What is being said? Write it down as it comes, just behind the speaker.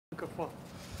Well,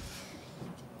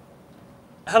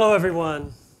 hello,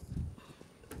 everyone.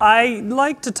 I'd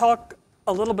like to talk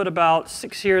a little bit about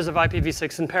 6 years of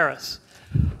IPv6 in Paris.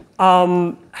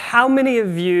 How many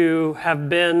of you have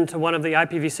been to one of the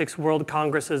IPv6 World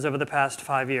Congresses over the past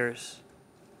 5 years?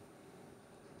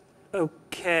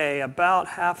 Okay, about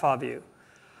half of you.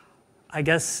 I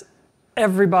guess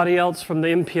everybody else from the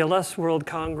MPLS World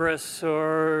Congress,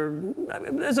 or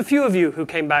there's a few of you who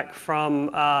came back from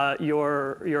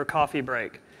your coffee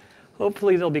break.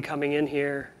 Hopefully they'll be coming in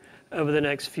here over the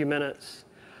next few minutes.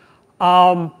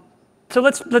 So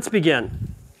let's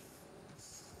begin.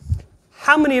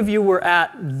 How many of you were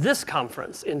at this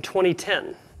conference in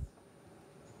 2010?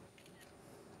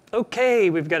 Okay,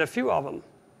 we've got a few of them.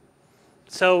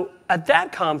 So at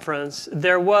that conference,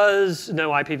 there was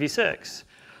no IPv6.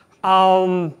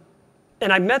 And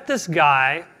I met this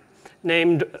guy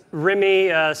named Remy,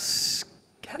 how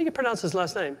do you pronounce his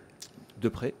last name?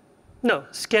 Depré? No,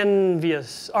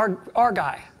 Skenvius, our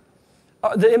guy,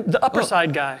 the upper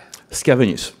side guy.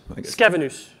 Scavenus, I guess.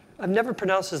 Scavenus. I've never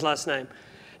pronounced his last name.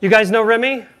 You guys know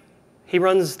Remy? He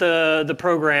runs the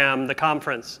program, the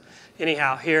conference,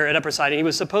 anyhow, here at Upper Side. And he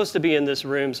was supposed to be in this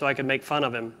room so I could make fun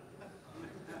of him.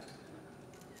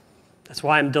 That's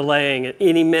why I'm delaying. At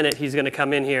any minute, he's going to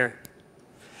come in here.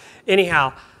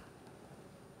 Anyhow,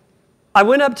 I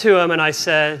went up to him and I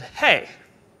said, hey,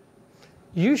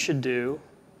 you should do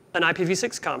an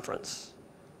IPv6 conference.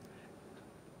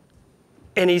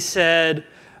 And he said,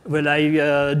 well, I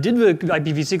did the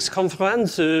IPv6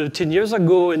 conference 10 years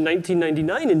ago in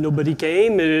 1999, and nobody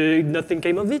came. Nothing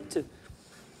came of it.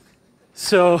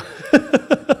 So,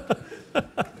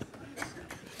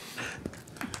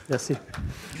 merci.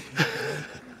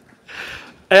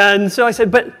 And so I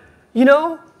said, but you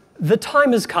know, the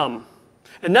time has come.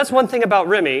 And that's one thing about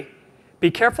Remy. Be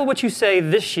careful what you say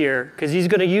this year, because he's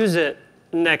going to use it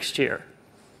next year.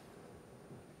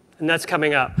 And that's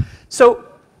coming up. So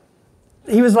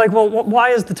he was like, well, why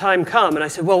has the time come? And I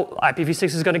said, well,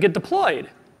 IPv6 is going to get deployed.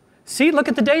 See, look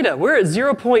at the data. We're at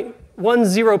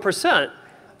 0.10%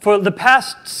 for the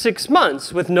past 6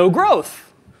 months with no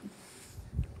growth.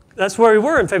 That's where we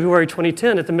were in February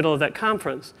 2010 at the middle of that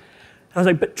conference. I was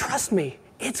like, but trust me,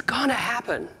 it's going to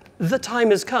happen. The time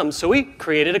has come. So we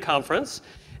created a conference,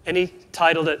 and he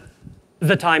titled it,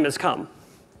 The Time Has Come.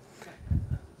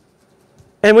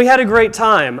 And we had a great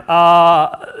time.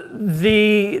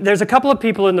 There's a couple of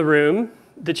people in the room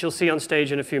that you'll see on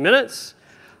stage in a few minutes.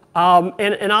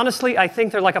 And honestly, I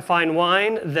think they're like a fine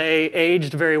wine. They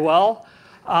aged very well.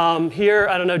 Here,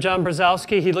 I don't know, John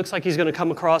Brzezowski, he looks like he's going to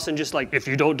come across and just like, if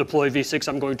you don't deploy V6,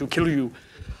 I'm going to kill you.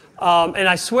 And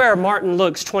I swear Martin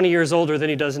looks 20 years older than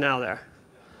he does now there.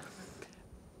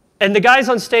 And the guys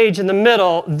on stage in the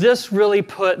middle, this really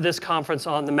put this conference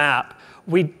on the map.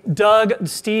 We dug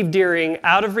Steve Deering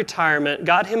out of retirement,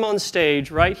 got him on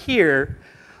stage right here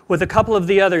with a couple of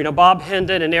the other, Bob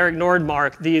Hendon and Eric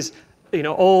Nordmark, these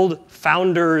old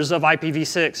founders of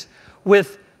IPv6,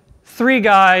 with 3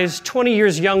 guys 20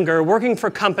 years younger working for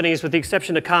companies, with the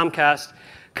exception of Comcast,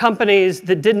 companies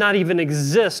that did not even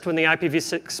exist when the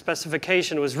IPv6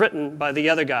 specification was written by the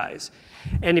other guys.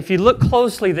 And if you look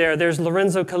closely there, there's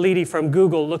Lorenzo Caliti from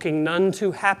Google looking none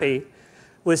too happy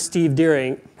with Steve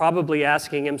Deering, probably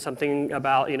asking him something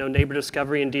about neighbor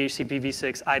discovery and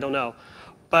DHCPv6, I don't know.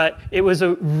 But it was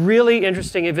a really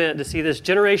interesting event to see this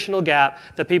generational gap,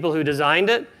 the people who designed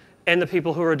it and the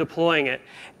people who are deploying it.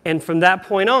 And from that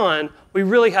point on, we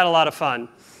really had a lot of fun.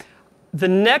 The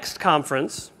next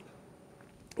conference,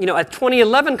 at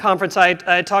 2011 conference, I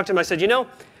talked to him, I said,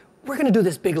 we're going to do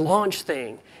this big launch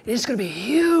thing. It's going to be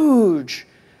huge.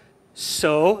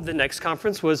 So the next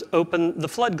conference was Open the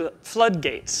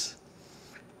Floodgates.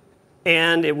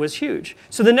 And it was huge.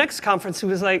 So the next conference, it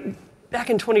was like, back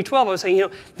in 2012, I was saying,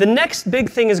 the next big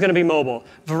thing is going to be mobile.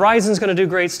 Verizon's going to do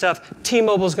great stuff.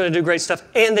 T-Mobile's going to do great stuff.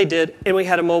 And they did. And we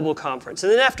had a mobile conference.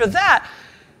 And then after that,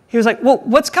 he was like, well,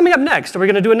 what's coming up next? Are we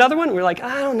going to do another one? And we were like,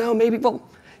 I don't know, maybe. Well,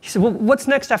 he said, well, what's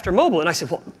next after mobile? And I said,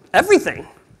 well, everything.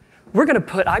 We're going to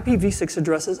put IPv6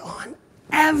 addresses on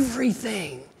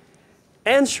everything.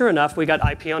 And sure enough, we got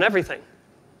IP on everything.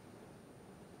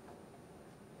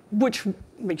 Which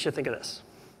makes you think of this.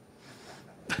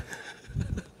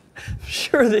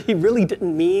 Sure that he really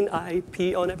didn't mean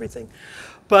IP on everything.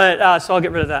 But so I'll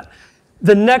get rid of that.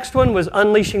 The next one was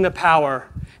Unleashing the Power.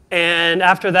 And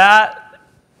after that,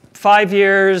 5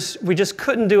 years, we just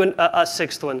couldn't do a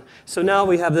 6th one. So now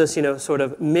we have this, sort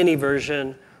of mini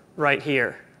version right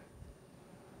here.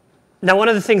 Now, one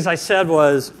of the things I said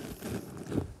was,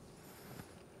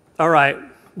 all right,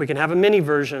 we can have a mini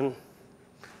version,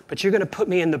 but you're going to put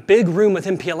me in the big room with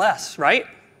MPLS, right?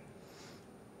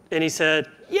 And he said,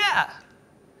 yeah,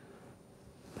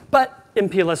 but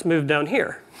MPLS moved down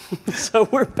here. So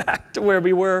we're back to where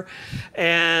we were,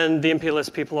 and the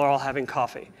MPLS people are all having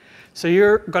coffee. So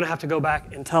you're going to have to go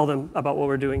back and tell them about what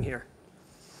we're doing here.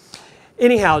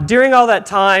 Anyhow, during all that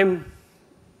time,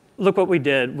 look what we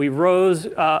did. We rose,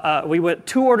 we went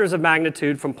 2 orders of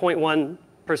magnitude from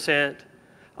 0.1%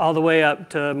 all the way up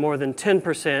to more than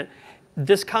 10%.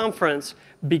 This conference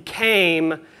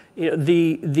became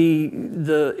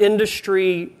the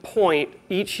industry point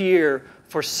each year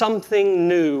for something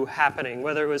new happening,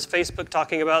 whether it was Facebook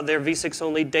talking about their V6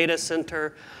 only data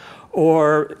center,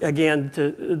 or again,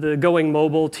 the going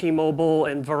mobile, T-Mobile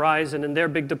and Verizon and their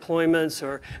big deployments,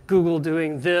 or Google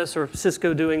doing this, or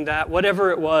Cisco doing that,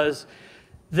 whatever it was.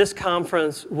 This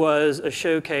conference was a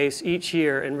showcase each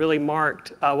year and really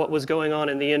marked what was going on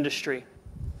in the industry.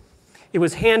 It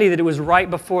was handy that it was right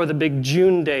before the big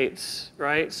June dates,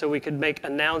 right? So we could make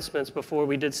announcements before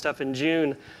we did stuff in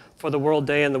June for the World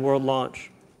Day and the World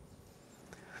Launch.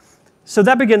 So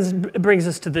that brings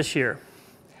us to this year.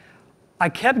 I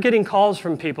kept getting calls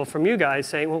from people, from you guys,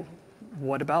 saying, well,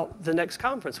 what about the next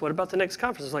conference? What about the next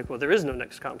conference? It's like, well, there is no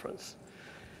next conference.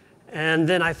 And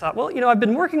then I thought, well, I've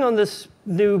been working on this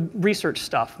new research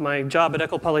stuff. My job at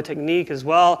École Polytechnique as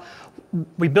well.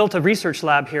 We built a research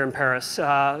lab here in Paris.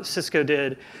 Cisco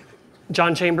did.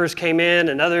 John Chambers came in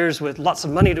and others with lots of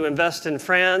money to invest in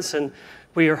France. And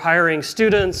we are hiring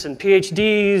students and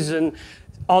PhDs and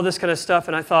all this kind of stuff.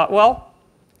 And I thought, well,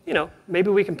 maybe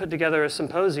we can put together a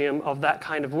symposium of that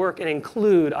kind of work and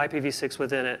include IPv6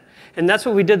 within it. And that's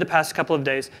what we did the past couple of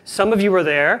days. Some of you were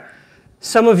there.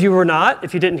 Some of you were not.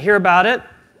 If you didn't hear about it,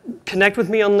 connect with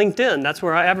me on LinkedIn. That's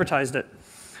where I advertised it.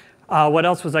 What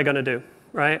else was I going to do,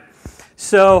 right?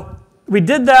 So we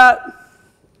did that.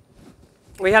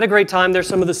 We had a great time. There's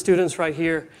some of the students right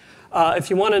here. If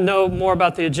you want to know more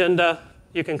about the agenda,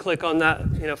 you can click on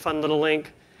that fun little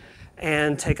link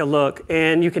and take a look.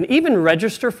 And you can even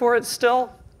register for it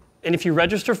still. And if you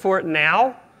register for it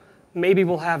now, maybe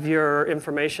we'll have your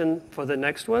information for the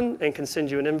next one and can send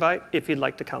you an invite if you'd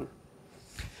like to come.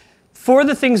 4 of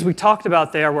the things we talked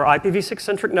about there were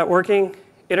IPv6-centric networking,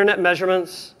 internet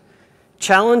measurements,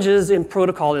 challenges in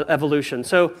protocol evolution.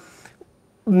 So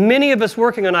many of us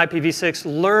working on IPv6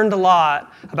 learned a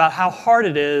lot about how hard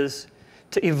it is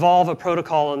to evolve a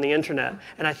protocol on the internet.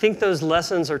 And I think those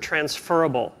lessons are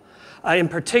transferable. In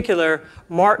particular,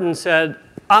 Martin said,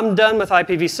 I'm done with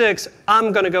IPv6.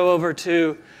 I'm going to go over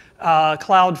to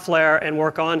Cloudflare and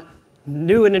work on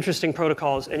new and interesting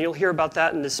protocols. And you'll hear about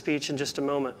that in this speech in just a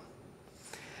moment.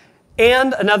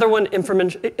 And another one,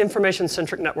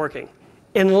 information-centric networking.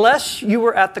 Unless you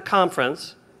were at the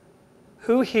conference,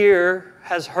 who here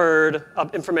has heard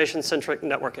of information-centric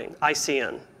networking,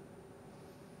 ICN?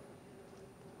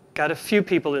 Got a few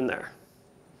people in there.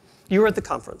 You were at the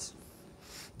conference.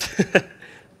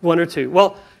 1 or 2.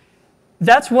 Well,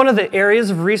 that's one of the areas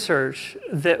of research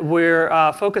that we're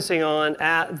focusing on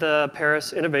at the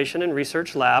Paris Innovation and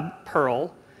Research Lab,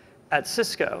 PEARL, at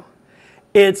Cisco.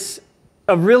 It's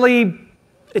a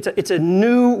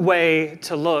new way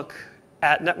to look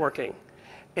at networking.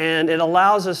 And it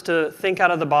allows us to think out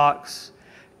of the box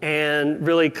and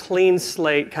really clean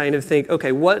slate kind of think,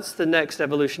 okay, what's the next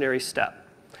evolutionary step?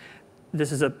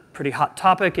 This is a pretty hot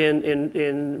topic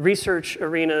in research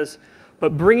arenas,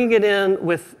 but bringing it in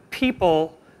with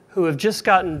people who have just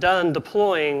gotten done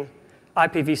deploying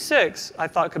IPv6, I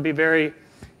thought could be very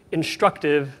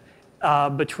instructive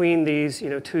between these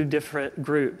 2 different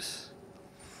groups.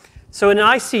 So in an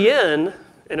ICN,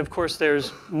 and of course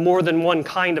there's more than one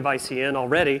kind of ICN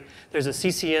already, there's a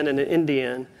CCN and an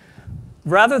NDN.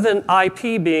 Rather than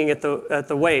IP being at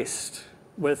the waist,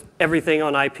 with everything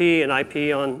on IP and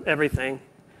IP on everything.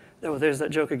 Oh, there's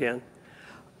that joke again.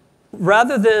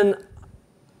 Rather than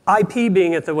IP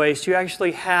being at the waist, you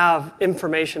actually have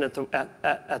information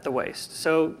at the waist.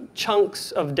 So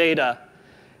chunks of data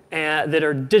that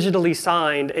are digitally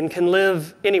signed and can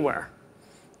live anywhere.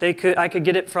 I could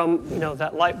get it from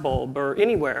that light bulb or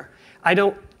anywhere. I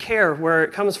don't care where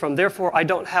it comes from. Therefore, I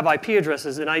don't have IP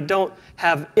addresses and I don't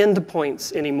have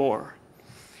endpoints anymore.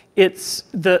 It's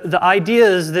the idea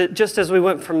is that just as we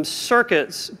went from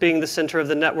circuits being the center of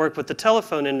the network with the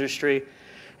telephone industry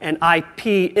and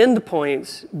IP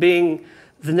endpoints being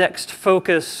the next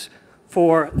focus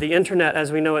for the internet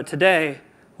as we know it today,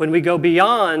 when we go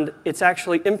beyond, it's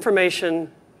actually information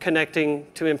connecting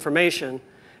to information,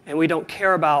 and we don't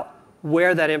care about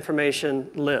where that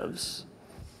information lives.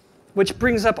 Which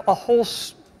brings up a whole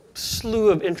slew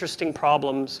of interesting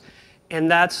problems. And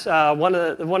that's one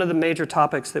of the major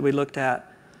topics that we looked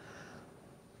at.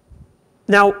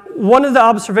 Now, one of the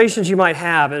observations you might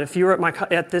have, and if you were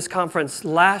at this conference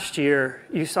last year,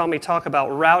 you saw me talk about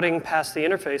routing past the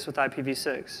interface with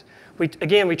IPv6. We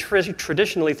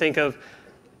traditionally think of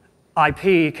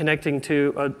IP connecting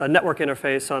to a network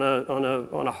interface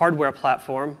on a hardware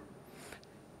platform,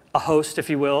 a host, if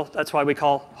you will. That's why we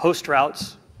call host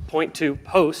routes point to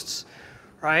hosts,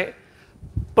 right?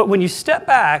 But when you step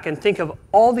back and think of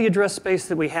all the address space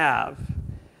that we have,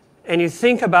 and you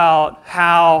think about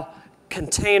how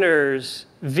containers,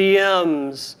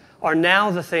 VMs are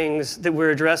now the things that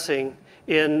we're addressing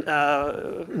in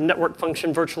network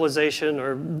function virtualization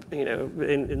or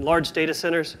in large data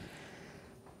centers,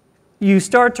 you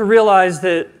start to realize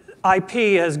that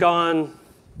IP has gone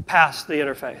past the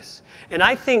interface. And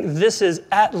I think this is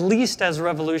at least as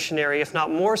revolutionary, if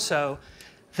not more so,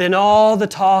 than all the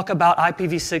talk about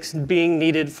IPv6 being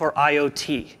needed for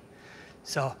IoT.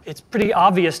 So it's pretty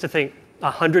obvious to think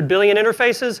 100 billion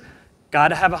interfaces, got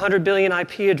to have 100 billion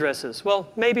IP addresses.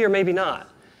 Well, maybe or maybe not.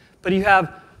 But you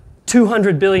have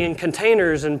 200 billion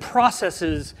containers and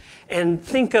processes, and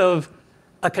think of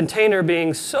a container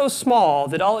being so small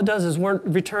that all it does is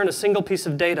return a single piece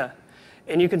of data.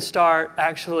 And you can start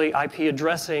actually IP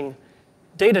addressing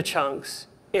data chunks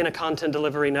in a content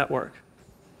delivery network.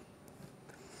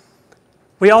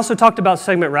 We also talked about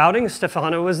segment routing.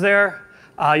 Stefano was there.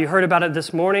 You heard about it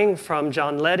this morning from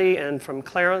John Leddy and from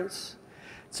Clarence.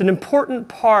 It's an important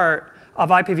part of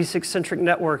IPv6-centric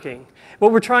networking.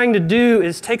 What we're trying to do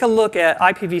is take a look at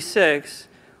IPv6.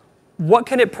 What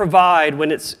can it provide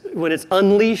when it's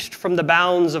unleashed from the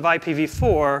bounds of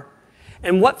IPv4?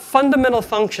 And what fundamental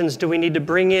functions do we need to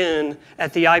bring in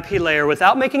at the IP layer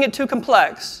without making it too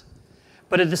complex,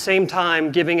 but at the same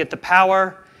time giving it the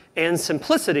power and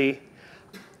simplicity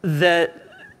that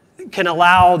can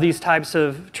allow these types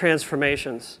of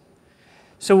transformations?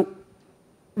 So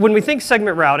when we think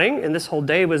segment routing, and this whole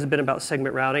day has been about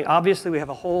segment routing, obviously we have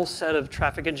a whole set of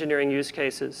traffic engineering use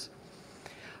cases.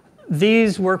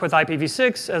 These work with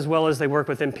IPv6 as well as they work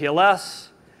with MPLS.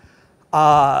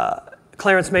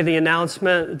 Clarence made the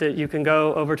announcement that you can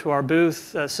go over to our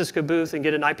booth, Cisco booth, and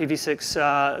get an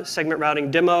IPv6 segment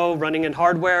routing demo running in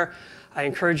hardware. I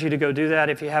encourage you to go do that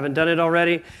if you haven't done it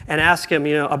already, and ask him,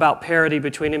 about parity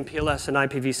between MPLS and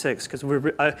IPv6, because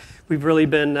we've really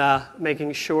been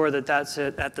making sure that that's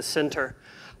at the center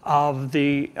of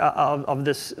the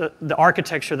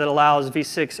architecture that allows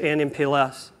V6 and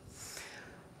MPLS.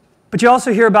 But you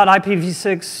also hear about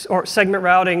IPv6 or segment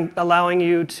routing allowing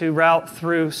you to route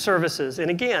through services. And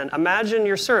again, imagine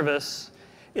your service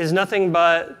is nothing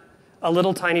but a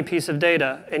little tiny piece of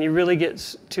data, and you really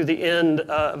get to the end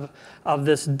of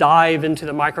this dive into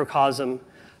the microcosm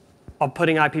of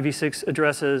putting IPv6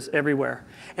 addresses everywhere.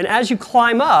 And as you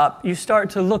climb up, you start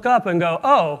to look up and go,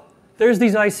 oh, there's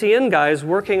these ICN guys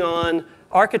working on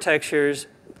architectures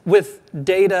with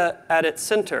data at its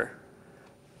center.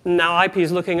 Now IP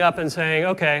is looking up and saying,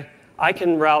 OK, I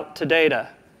can route to data.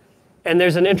 And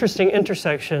there's an interesting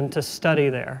intersection to study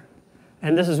there.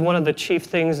 And this is one of the chief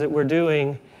things that we're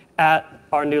doing at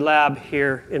our new lab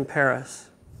here in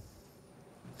Paris.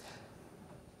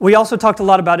 We also talked a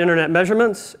lot about internet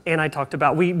measurements, and I talked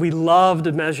about, we love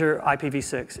to measure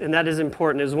IPv6, and that is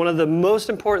important. It was one of the most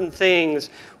important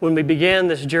things when we began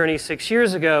this journey 6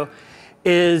 years ago,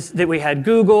 is that we had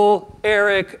Google,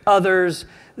 Eric, others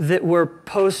that were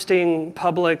posting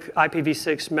public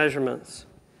IPv6 measurements.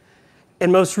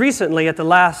 And most recently, at the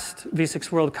last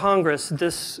V6 World Congress,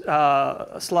 this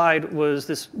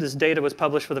this data was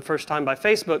published for the first time by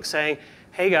Facebook saying,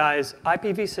 hey guys,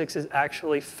 IPv6 is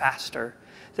actually faster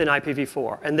than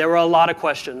IPv4. And there were a lot of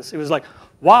questions. It was like,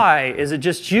 why? Is it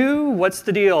just you? What's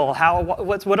the deal?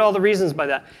 What are all the reasons by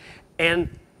that? And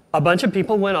a bunch of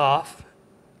people went off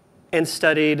and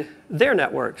studied their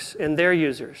networks and their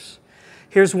users.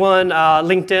 Here's one,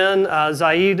 LinkedIn.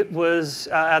 Zaid was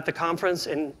at the conference,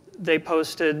 and they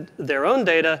posted their own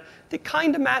data that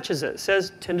kind of matches it. It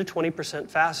says 10 to 20%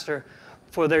 faster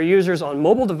for their users on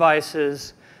mobile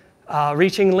devices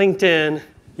reaching LinkedIn.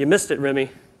 You missed it, Remy.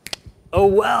 Oh,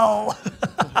 well.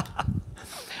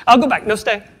 I'll go back. No,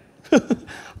 stay.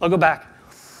 I'll go back.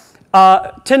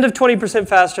 10 to 20%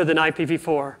 faster than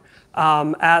IPv4.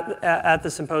 At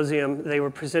the symposium, they were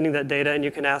presenting that data, and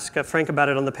you can ask Frank about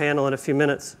it on the panel in a few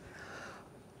minutes.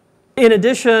 In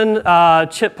addition,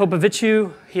 Chip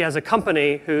Popoviciu, he has a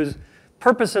company whose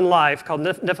purpose in life, called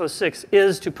Nefo6,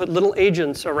 is to put little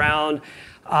agents around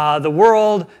the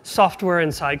world, software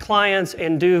inside clients,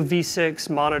 and do V6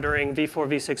 monitoring, V4,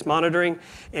 V6 monitoring.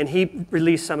 And he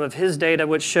released some of his data,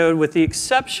 which showed, with the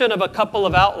exception of a couple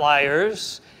of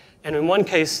outliers, and in one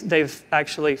case, they've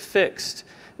actually fixed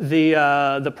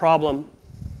the problem,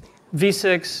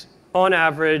 V6, on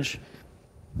average,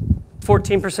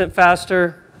 14%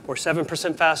 faster or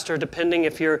 7% faster, depending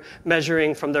if you're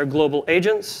measuring from their global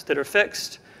agents that are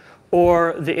fixed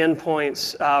or the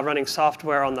endpoints running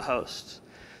software on the host.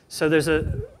 So there's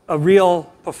a real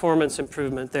performance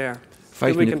improvement there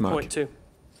that we can point to.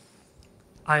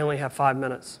 I only have 5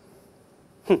 minutes.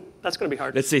 That's going to be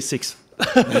hard. Let's say 6.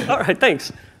 All right,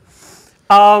 thanks.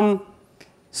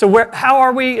 So how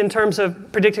are we in terms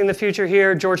of predicting the future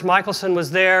here? George Michelson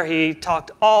was there. He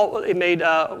made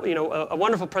a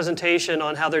wonderful presentation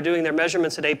on how they're doing their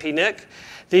measurements at APNIC.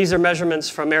 These are measurements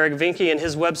from Eric Vinke and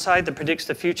his website that predicts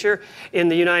the future. In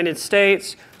the United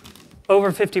States,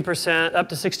 over 50%, up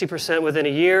to 60% within a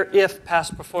year if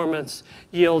past performance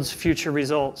yields future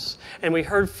results. And we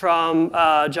heard from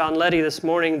John Leddy this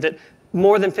morning that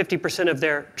more than 50% of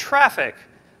their traffic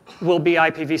will be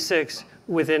IPv6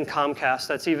 within Comcast.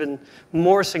 That's even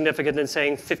more significant than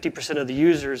saying 50% of the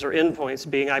users or endpoints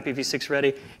being IPv6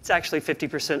 ready. It's actually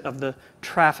 50% of the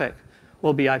traffic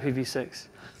will be IPv6.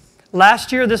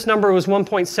 Last year, this number was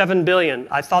 1.7 billion.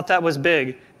 I thought that was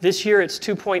big. This year, it's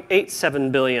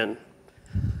 2.87 billion.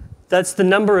 That's the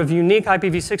number of unique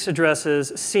IPv6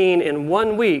 addresses seen in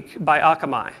 1 week by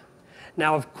Akamai.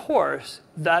 Now, of course,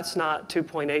 that's not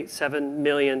 2.87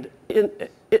 million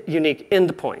unique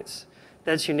endpoints.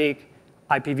 That's unique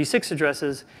IPv6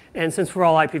 addresses. And since we're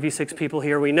all IPv6 people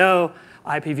here, we know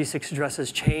IPv6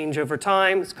 addresses change over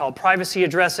time. It's called privacy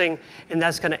addressing, and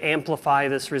that's going to amplify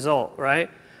this result, right?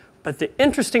 But the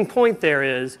interesting point there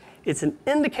is it's an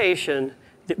indication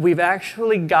that we've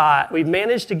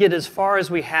managed to get as far as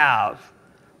we have,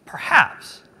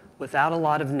 perhaps without a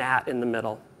lot of NAT in the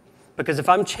middle. Because if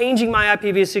I'm changing my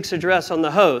IPv6 address on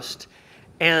the host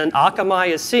and Akamai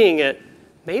is seeing it,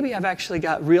 maybe I've actually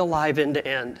got real live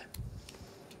end-to-end.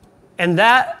 And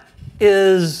that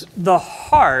is the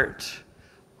heart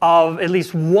of at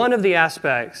least one of the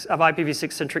aspects of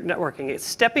IPv6-centric networking. It's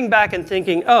stepping back and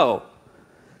thinking, oh,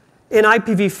 in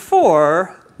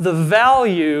IPv4, the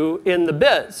value in the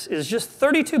bits is just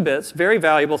 32 bits, very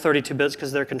valuable 32 bits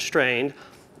because they're constrained,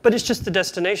 but it's just the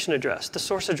destination address. The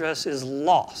source address is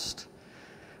lost.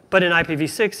 But in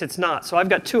IPv6, it's not. So I've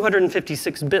got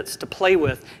 256 bits to play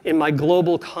with in my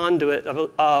global conduit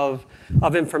of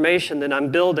information that I'm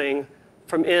building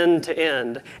from end to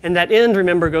end. And that end,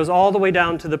 remember, goes all the way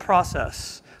down to the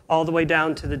process, all the way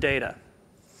down to the data.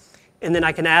 And then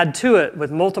I can add to it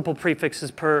with multiple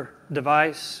prefixes per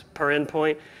device, per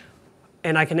endpoint.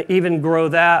 And I can even grow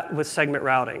that with segment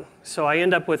routing. So I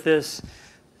end up with this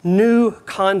new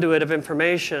conduit of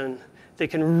information that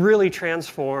can really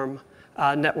transform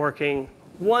networking,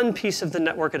 one piece of the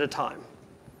network at a time.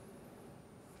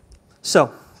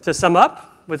 So to sum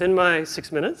up, within my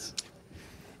 6 minutes,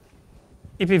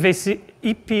 IPv6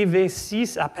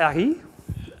 à Paris.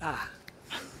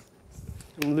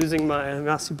 I'm losing my,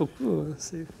 merci beaucoup.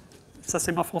 Ça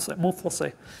c'est mon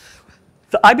français.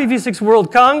 The IPv6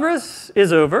 World Congress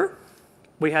is over.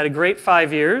 We had a great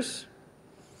 5 years.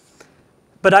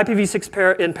 But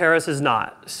IPv6 in Paris is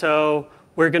not. So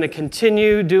we're going to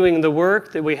continue doing the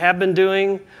work that we have been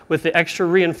doing with the extra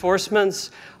reinforcements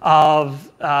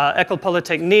of École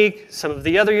Polytechnique, some of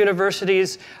the other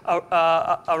universities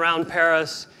around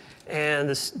Paris, and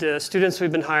the students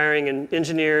we've been hiring and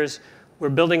engineers. We're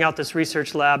building out this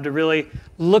research lab to really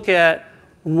look at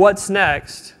what's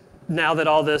next now that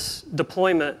all this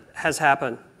deployment has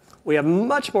happened. We have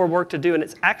much more work to do, and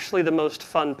it's actually the most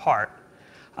fun part.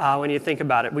 When you think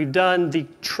about it. We've done the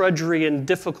trudgery and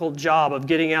difficult job of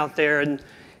getting out there and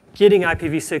getting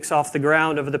IPv6 off the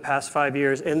ground over the past 5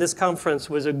 years, and this conference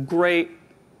was a great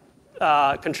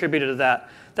contributor to that.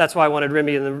 That's why I wanted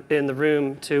Remy in the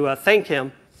room to thank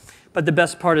him, but the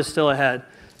best part is still ahead.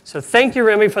 So thank you,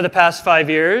 Remy, for the past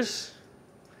 5 years,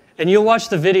 and you'll watch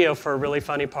the video for a really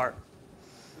funny part.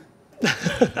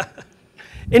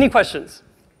 Any questions?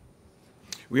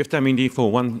 We have time indeed for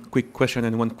one quick question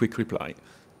and one quick reply.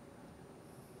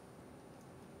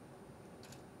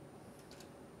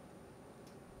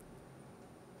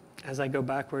 As I go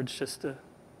backwards, just to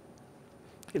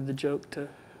give the joke to...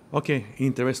 Okay, in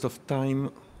interest of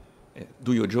time,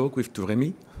 do your joke with to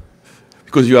Remy.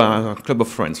 Because you are a club of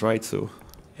friends, right? So.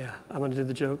 Yeah, I'm going to do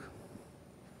the joke.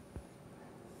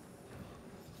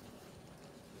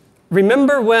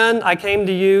 Remember when I came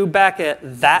to you back at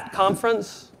that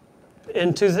conference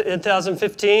in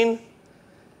 2015?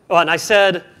 Oh, and I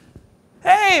said,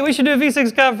 hey, we should do a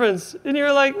V6 conference. And you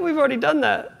were like, we've already done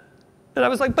that. And I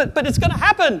was like, but it's going to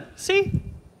happen, see?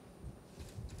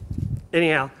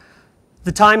 Anyhow,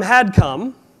 the time had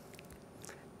come,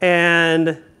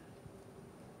 and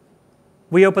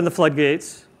we opened the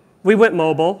floodgates. We went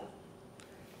mobile,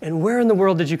 And where in the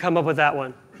world did you come up with that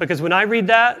one? Because when I read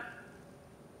that,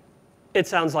 it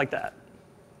sounds like that.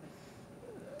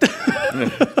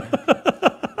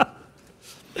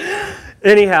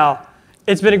 Anyhow,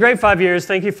 it's been a great 5 years.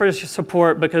 Thank you for your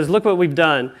support, because look what we've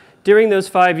done. During those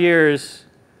 5 years,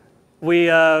 we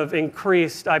have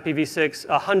increased IPv6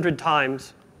 100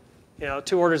 times,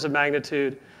 2 orders of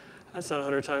magnitude. That's not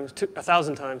 100 times,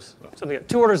 1,000 times, something like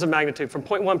 2 orders of magnitude, from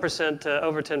 0.1% to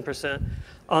over 10%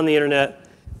 on the internet.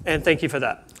 And thank you for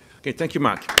that. Okay, thank you,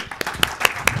 Mark.